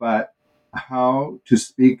 but how to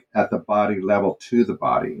speak at the body level to the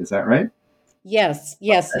body. Is that right? Yes.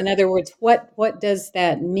 Okay. In other words, what does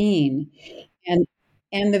that mean?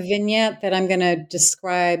 And the vignette that I'm going to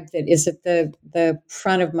describe that is at the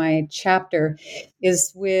front of my chapter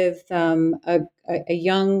is with a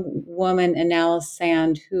young woman, Anala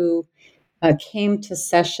Sand, who came to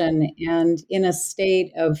session and in a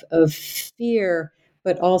state of fear,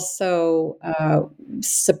 but also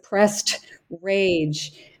suppressed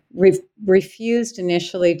rage, refused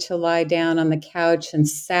initially to lie down on the couch and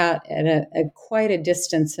sat at a quite a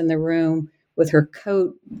distance in the room with her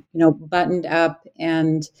coat, buttoned up,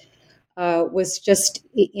 and was just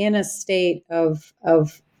in a state of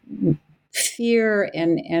fear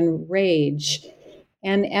and rage.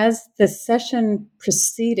 And as the session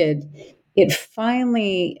proceeded, it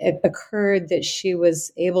finally occurred that she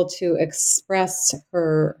was able to express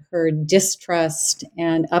her distrust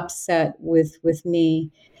and upset with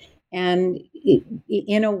me, and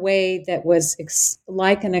in a way that was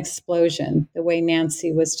like an explosion, the way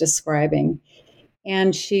Nancy was describing.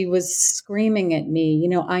 And she was screaming at me,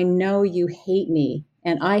 I know you hate me,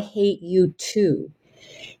 and I hate you too.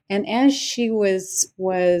 And as she was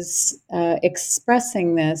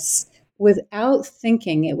expressing this without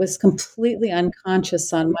thinking, it was completely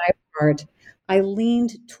unconscious on my part, I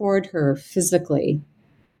leaned toward her physically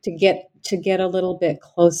to get a little bit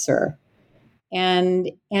closer.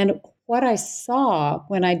 And what I saw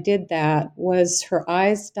when I did that was her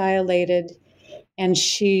eyes dilated, and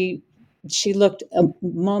she looked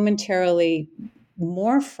momentarily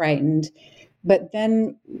more frightened, but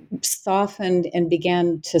then softened and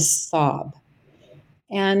began to sob.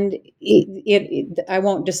 And I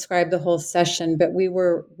won't describe the whole session, but we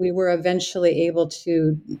were eventually able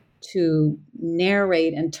to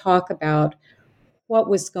narrate and talk about what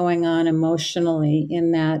was going on emotionally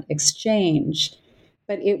in that exchange.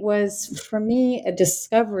 But it was, for me, a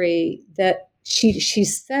discovery that she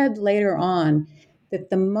said later on that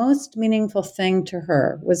the most meaningful thing to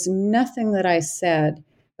her was nothing that I said,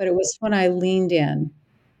 but it was when I leaned in.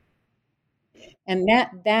 And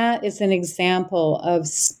that is an example of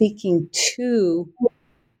speaking to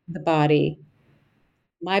the body,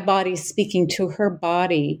 my body speaking to her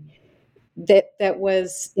body, that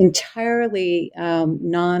was entirely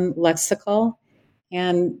non-lexical,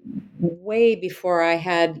 and way before I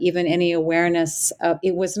had even any awareness of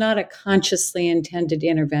it. Was not a consciously intended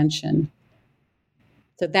intervention.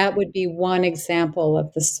 So that would be one example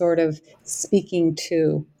of the sort of speaking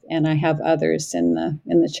to, and I have others in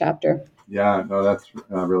the chapter. Yeah, no, that's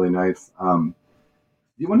really nice. Do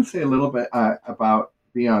you want to say a little bit about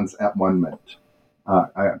Bion's at one minute?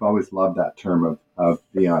 I've always loved that term of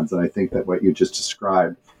Bion's, and I think that what you just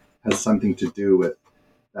described has something to do with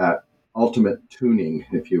that ultimate tuning,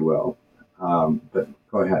 if you will. But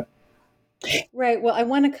go ahead. Right. Well, I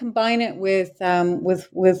want to combine it with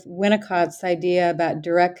Winnicott's idea about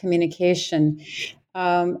direct communication.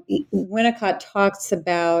 Winnicott talks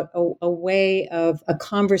about a way of a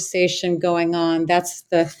conversation going on. That's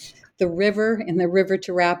the river, in the River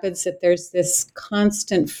to Rapids, that there's this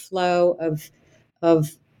constant flow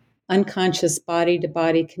of unconscious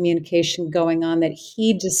body-to-body communication going on that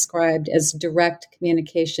he described as direct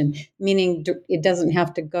communication, meaning it doesn't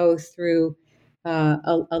have to go through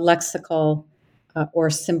a lexical or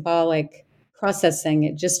symbolic processing.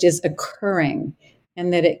 It just is occurring,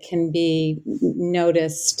 and that it can be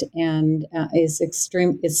noticed and is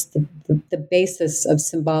extreme. It's the basis of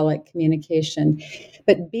symbolic communication.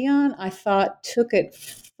 But Bion, I thought, took it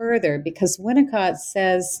further, because Winnicott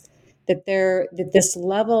says that this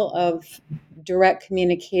level of direct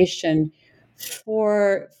communication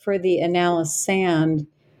for the analyst sand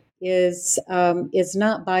is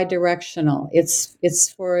not bidirectional. It's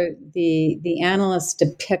for the analyst to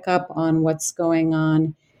pick up on what's going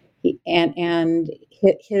on, and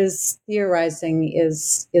his theorizing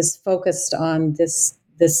is focused on this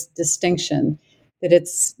distinction, that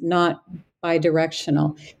it's not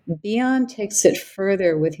bidirectional. Bion takes it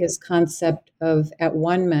further with his concept of at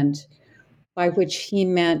one-ment, by which he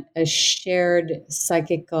meant a shared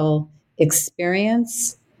psychical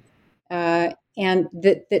experience. And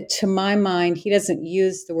that to my mind, he doesn't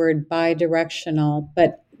use the word bidirectional,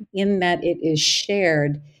 but in that it is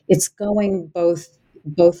shared, it's going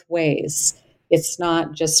both ways. It's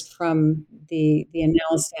not just from the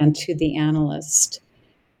analyst to the analyst.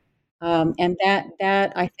 And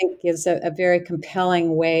that I think is a very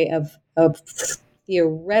compelling way of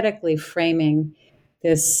theoretically framing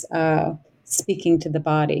this speaking to the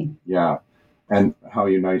body. Yeah, and how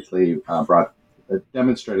you nicely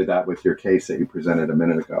demonstrated that with your case that you presented a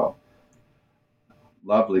minute ago.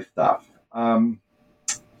 Lovely stuff. So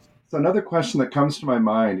another question that comes to my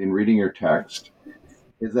mind in reading your text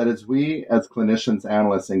is that as we, as clinicians,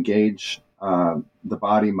 analysts, engage the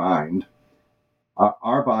body-mind,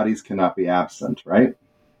 our bodies cannot be absent, right?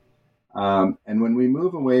 And when we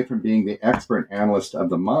move away from being the expert analyst of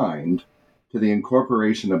the mind to the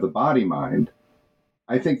incorporation of the body-mind,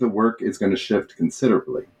 I think the work is going to shift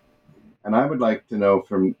considerably. And I would like to know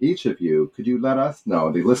from each of you, could you let us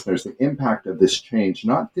know, the listeners, the impact of this change,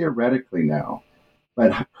 not theoretically now,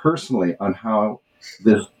 but personally, on how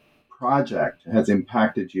this project has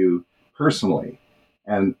impacted you personally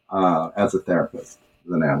and as a therapist,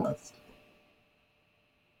 as an analyst?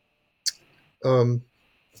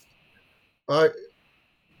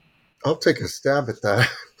 I'll take a stab at that.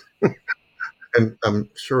 And I'm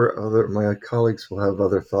sure my colleagues will have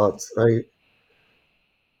other thoughts.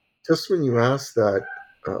 Just when you ask that,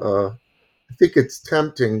 I think it's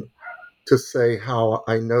tempting to say how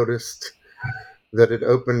I noticed that it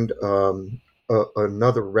opened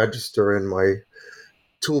another register in my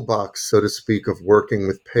toolbox, so to speak, of working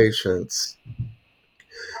with patients.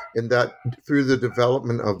 And that through the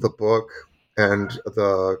development of the book and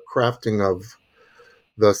the crafting of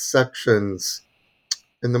the sections,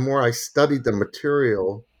 and the more I studied the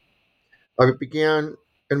material, I began,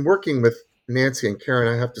 and working with Nancy and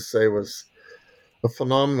Karen, I have to say, was a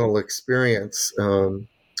phenomenal experience. And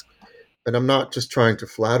I'm not just trying to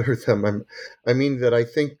flatter them. I mean that I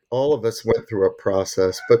think all of us went through a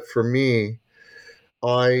process. But for me,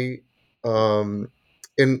 in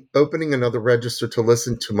opening another register to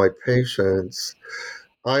listen to my patients,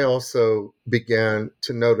 I also began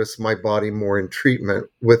to notice my body more in treatment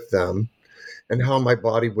with them and how my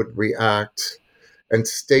body would react, and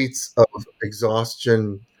states of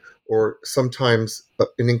exhaustion or sometimes a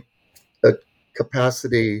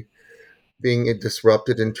capacity being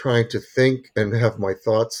disrupted in trying to think and have my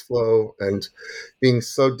thoughts flow, and being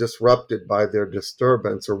so disrupted by their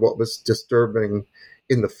disturbance or what was disturbing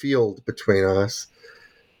in the field between us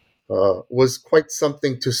was quite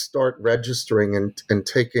something to start registering and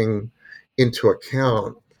taking into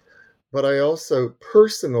account. But I also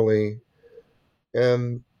personally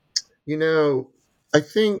I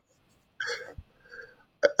think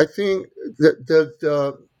that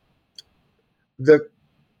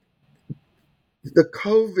the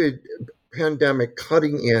COVID pandemic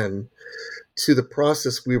cutting in to the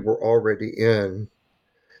process we were already in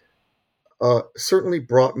certainly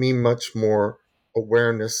brought me much more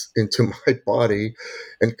awareness into my body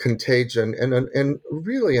and contagion and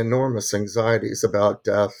really enormous anxieties about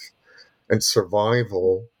death and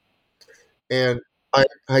survival. And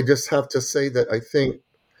I just have to say that I think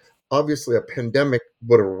obviously a pandemic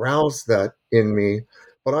would arouse that in me,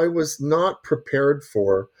 but I was not prepared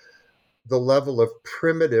for the level of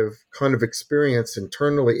primitive kind of experience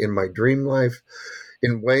internally in my dream life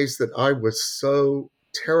in ways that I was so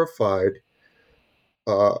terrified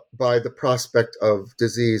by the prospect of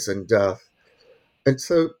disease and death. And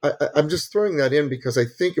so I'm just throwing that in because I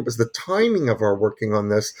think it was the timing of our working on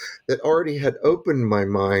this that already had opened my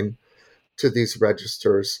mind to these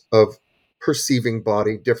registers of perceiving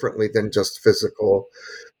body differently than just physical.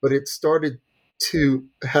 But it started to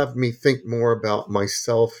have me think more about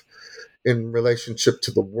myself in relationship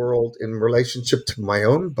to the world, in relationship to my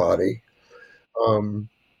own body, and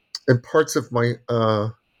parts of my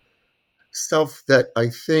self that I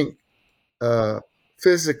think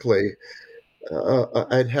physically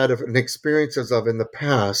I'd had an experiences of in the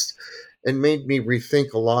past, and made me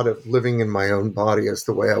rethink a lot of living in my own body, as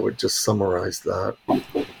the way I would just summarize that.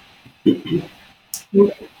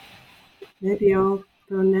 Maybe I'll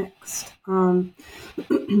go next?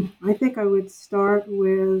 I think I would start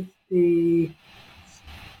with the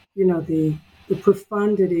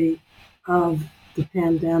profundity of the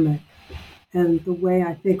pandemic and the way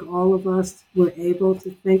I think all of us were able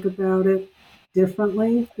to think about it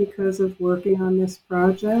differently because of working on this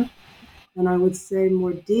project. And I would say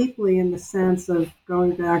more deeply in the sense of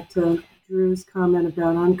going back to Drew's comment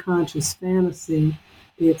about unconscious fantasy,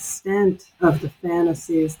 the extent of the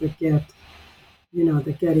fantasies that get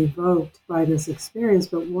evoked by this experience.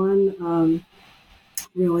 But one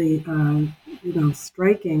really,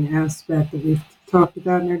 striking aspect that we've talked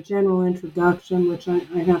about in our general introduction, which I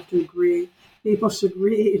have to agree people should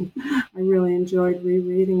read. I really enjoyed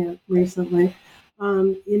rereading it recently.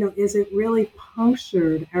 Is it really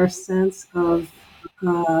punctured our sense of,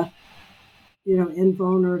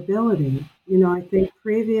 invulnerability? I think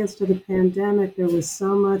previous to the pandemic, there was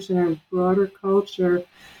so much in our broader culture,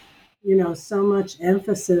 so much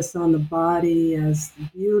emphasis on the body as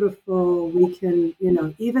beautiful. We can,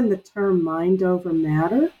 even the term mind over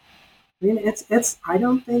matter. I mean, I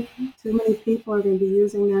don't think too many people are going to be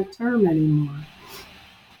using that term anymore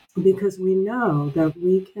because we know that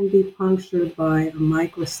we can be punctured by a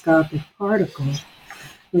microscopic particle.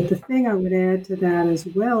 But the thing I would add to that as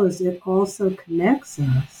well is it also connects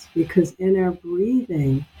us because in our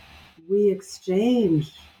breathing, we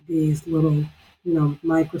exchange these little,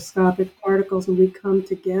 microscopic particles and we come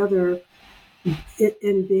together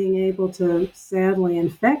in being able to sadly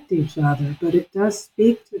infect each other. But it does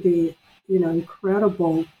speak to the,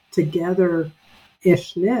 incredible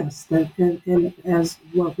together-ishness that and as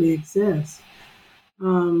what we exist.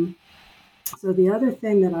 So the other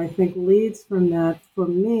thing that I think leads from that for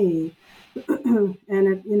me,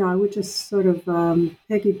 and I would just sort of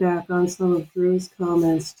piggyback on some of Drew's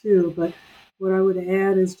comments too, but what I would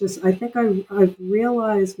add is just I think I've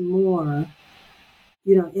realized more,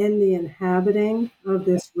 in the inhabiting of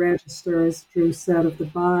this register, as Drew said, of the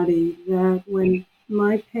body, that when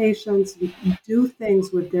my patients do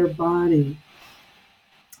things with their body,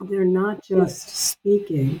 they're not just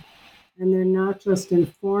speaking and they're not just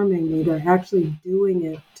informing me, they're actually doing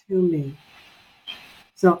it to me.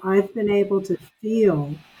 So I've been able to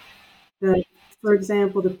feel that, for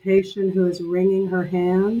example, the patient who is wringing her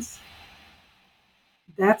hands,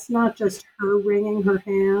 that's not just her wringing her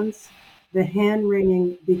hands. The hand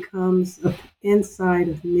wringing becomes inside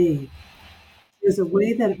of me. There's a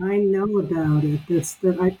way that I know about it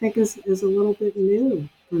that I think is a little bit new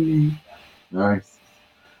for me. Nice.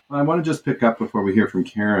 Well, I want to just pick up before we hear from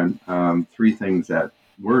Karen, three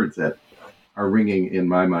words that are ringing in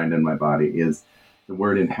my mind and my body is the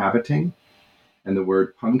word inhabiting and the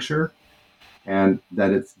word puncture, and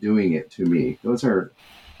that it's doing it to me. Those are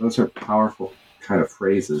powerful kind of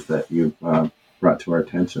phrases that you've brought to our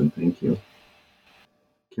attention. Thank you.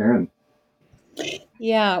 Karen.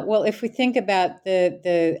 Yeah, well, if we think about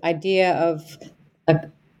the idea of a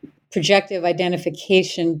projective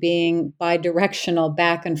identification being bidirectional,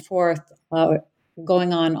 back and forth,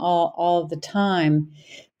 going on all the time,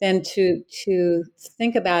 then to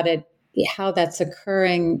think about it, how that's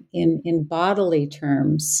occurring in bodily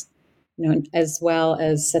terms, as well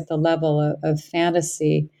as at the level of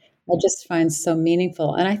fantasy, I just find so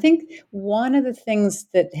meaningful. And I think one of the things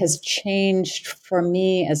that has changed for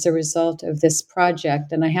me as a result of this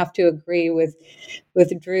project, and I have to agree with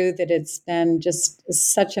Drew that it's been just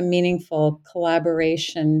such a meaningful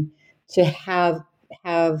collaboration to have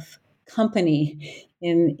company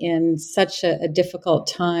in such a difficult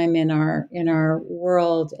time in our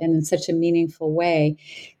world and in such a meaningful way,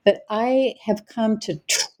 that I have come to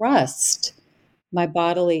trust my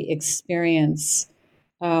bodily experience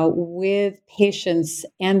with patients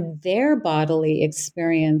and their bodily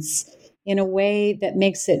experience in a way that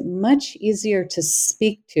makes it much easier to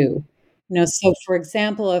speak to. So for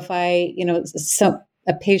example, if I,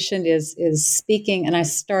 a patient is speaking and I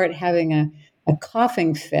start having a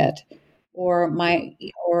coughing fit, or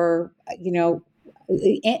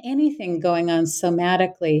anything going on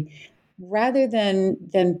somatically, rather than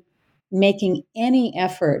making any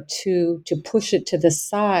effort to push it to the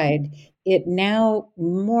side, it now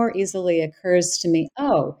more easily occurs to me,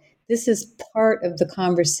 oh, this is part of the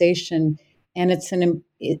conversation and it's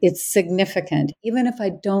significant, even if I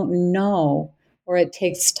don't know, or it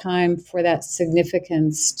takes time for that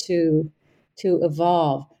significance to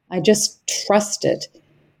evolve. I just trust it.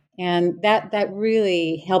 And that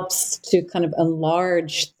really helps to kind of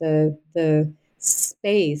enlarge the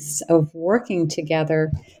space of working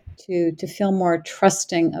together to feel more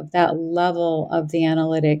trusting of that level of the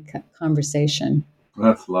analytic conversation.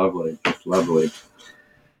 That's lovely. That's lovely.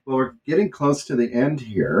 Well, we're getting close to the end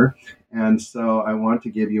here, and so I want to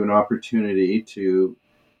give you an opportunity to.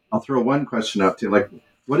 I'll throw one question up to you, like,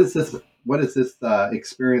 what is this? What has this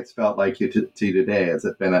experience felt like to you today? Has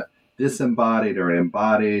it been a disembodied or an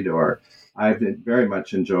embodied? Or I've been very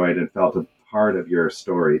much enjoyed and felt a part of your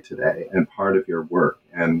story today and part of your work,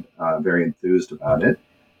 and very enthused about it.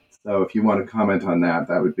 So if you want to comment on that,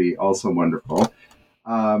 that would be also wonderful.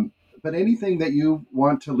 But anything that you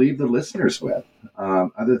want to leave the listeners with,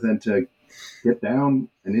 other than to get down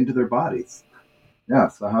and into their bodies. Yeah,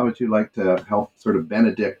 so how would you like to help sort of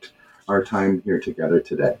benedict our time here together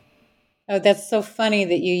today? Oh, that's so funny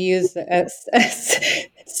that you use a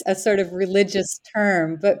sort of religious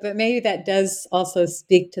term, but maybe that does also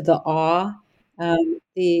speak to the awe,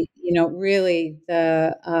 really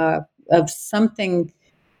the of something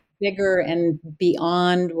bigger and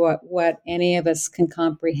beyond what any of us can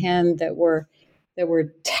comprehend that we're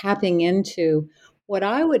tapping into. What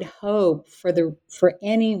I would hope for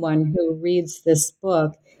anyone who reads this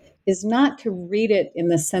book is not to read it in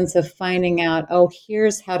the sense of finding out, oh,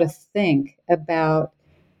 here's how to think about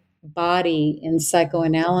body in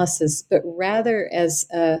psychoanalysis, but rather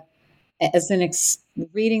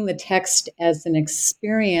reading the text as an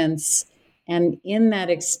experience, and in that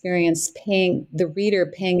experience, the reader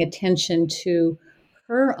paying attention to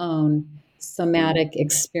her own somatic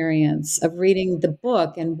experience of reading the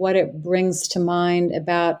book and what it brings to mind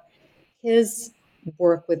about his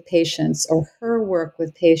work with patients or her work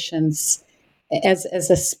with patients as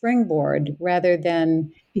a springboard, rather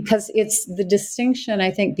than, because it's the distinction, I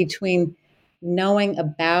think, between knowing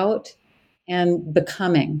about and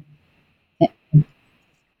becoming.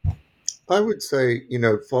 I would say,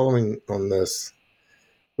 following on this,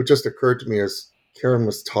 what just occurred to me as Karen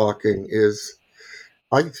was talking is,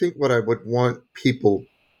 I think what I would want people,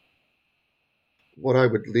 what I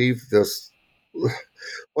would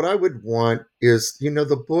want is,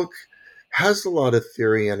 the book has a lot of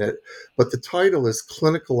theory in it, but the title is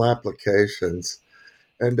Clinical Applications.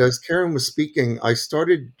 And as Karen was speaking, I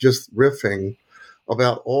started just riffing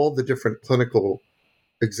about all the different clinical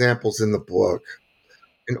examples in the book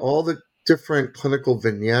and all the different clinical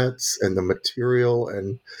vignettes and the material.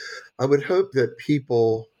 And I would hope that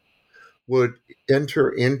people would enter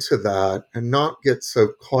into that and not get so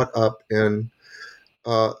caught up in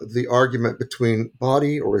the argument between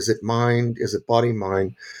body, or is it mind, is it body,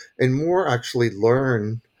 mind, and more actually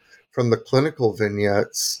learn from the clinical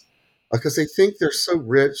vignettes, because I think they're so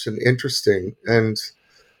rich and interesting. And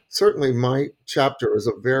certainly my chapter is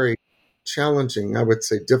a very challenging, I would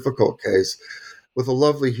say difficult case with a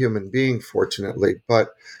lovely human being, fortunately.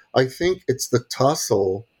 But I think it's the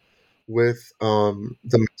tussle with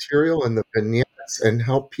the material and the vignettes and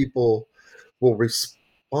how people will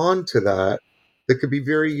respond to that could be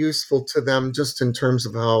very useful to them, just in terms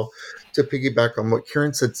of how to piggyback on what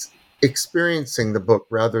Karen said, experiencing the book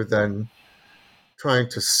rather than trying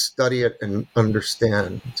to study it and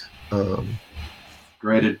understand.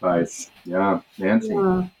 Great advice. Yeah, Nancy.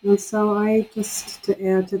 Yeah, and so I just, to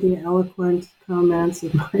add to the eloquent comments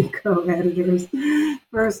of my co-editors,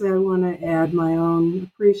 first I want to add my own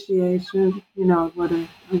appreciation. What a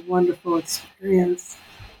wonderful experience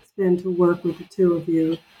it's been to work with the two of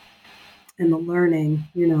you, and the learning,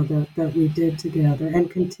 that we did together and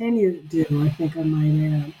continue to do, I think I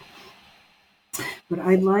might add. But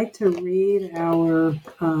I'd like to read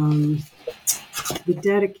the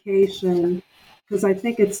dedication, because I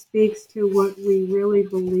think it speaks to what we really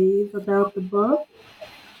believe about the book,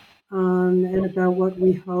 and about what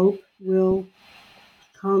we hope will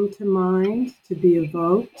come to mind to be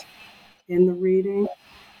evoked in the reading.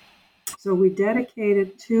 So we dedicate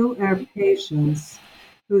it to our patients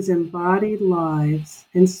whose embodied lives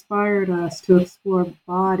inspired us to explore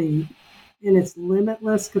body in its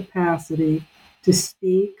limitless capacity to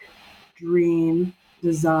speak, dream,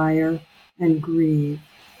 desire, and grieve.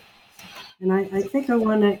 And I think I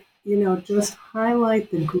want to, just highlight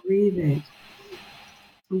the grieving,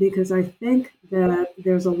 because I think that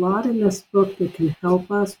there's a lot in this book that can help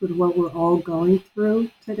us with what we're all going through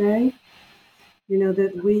today.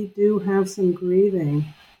 That we do have some grieving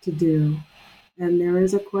to do. And there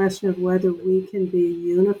is a question of whether we can be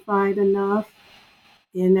unified enough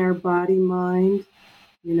in our body-mind,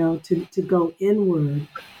 to go inward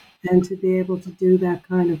and to be able to do that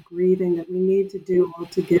kind of grieving that we need to do all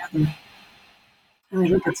together. And I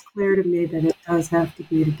think it's clear to me that it does have to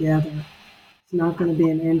be together. It's not going to be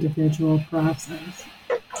an individual process.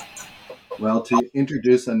 Well, to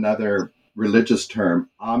introduce another religious term,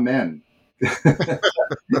 amen.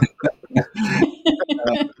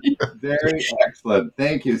 Very excellent.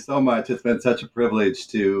 Thank you so much. It's been such a privilege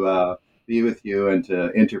to be with you and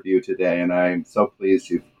to interview today. And I'm so pleased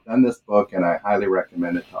you've done this book, and I highly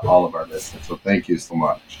recommend it to all of our listeners. So thank you so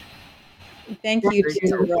much. Thank you,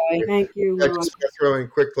 too, Roy. Thank you, I Roy. just want to throw in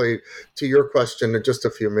quickly to your question just a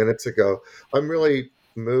few minutes ago. I'm really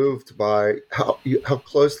moved by how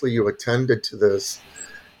closely you attended to this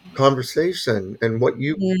conversation and what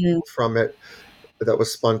you pulled from it that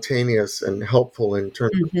was spontaneous and helpful in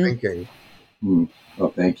terms of thinking.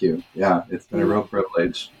 Well, thank you. Yeah, it's been a real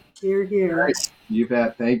privilege. Hear, hear. All right. You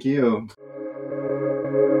bet. Thank you.